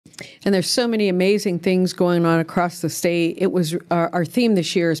And there's so many amazing things going on across the state. It was our theme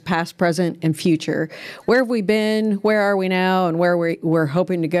this year is past, present, and future. Where have we been? Where are we now? And where we're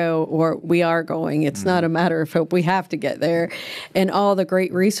hoping to go, or we are going. It's not a matter of hope. We have to get there. And all the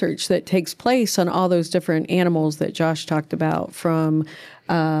great research that takes place on all those different animals that Josh talked about, from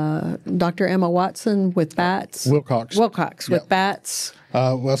Dr. Emma Watson with bats. Wilcox with bats. We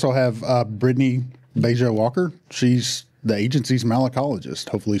also have Brittany Beja Walker. She's the agency's malacologist.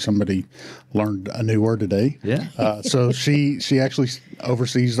 Hopefully somebody learned a new word today. Yeah. So she actually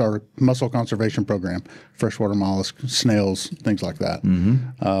oversees our mussel conservation program, freshwater mollusks, snails, things like that.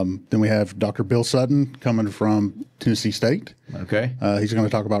 Then we have Dr. Bill Sutton coming from Tennessee State. Okay. He's going to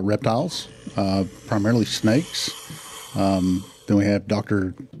talk about reptiles, primarily snakes. Then we have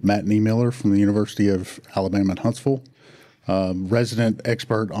Dr. Matt Niemiller from the University of Alabama at Huntsville. Resident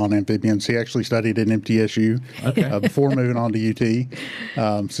expert on amphibians. He actually studied at MTSU before moving on to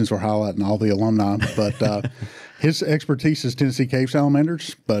UT, since we're highlighting all the alumni. But his expertise is Tennessee cave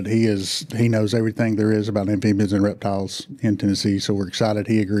salamanders, but he knows everything there is about amphibians and reptiles in Tennessee, so we're excited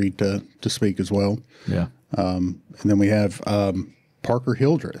he agreed to speak as well. Yeah. And then we have Parker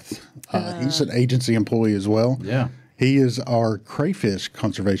Hildreth. He's an agency employee as well. Yeah. He is our crayfish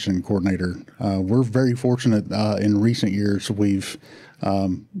conservation coordinator. We're very fortunate in recent years we've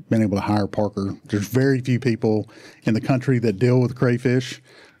been able to hire Parker. There's very few people in the country that deal with crayfish,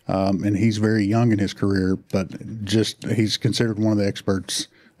 and he's very young in his career, but he's considered one of the experts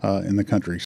in the country.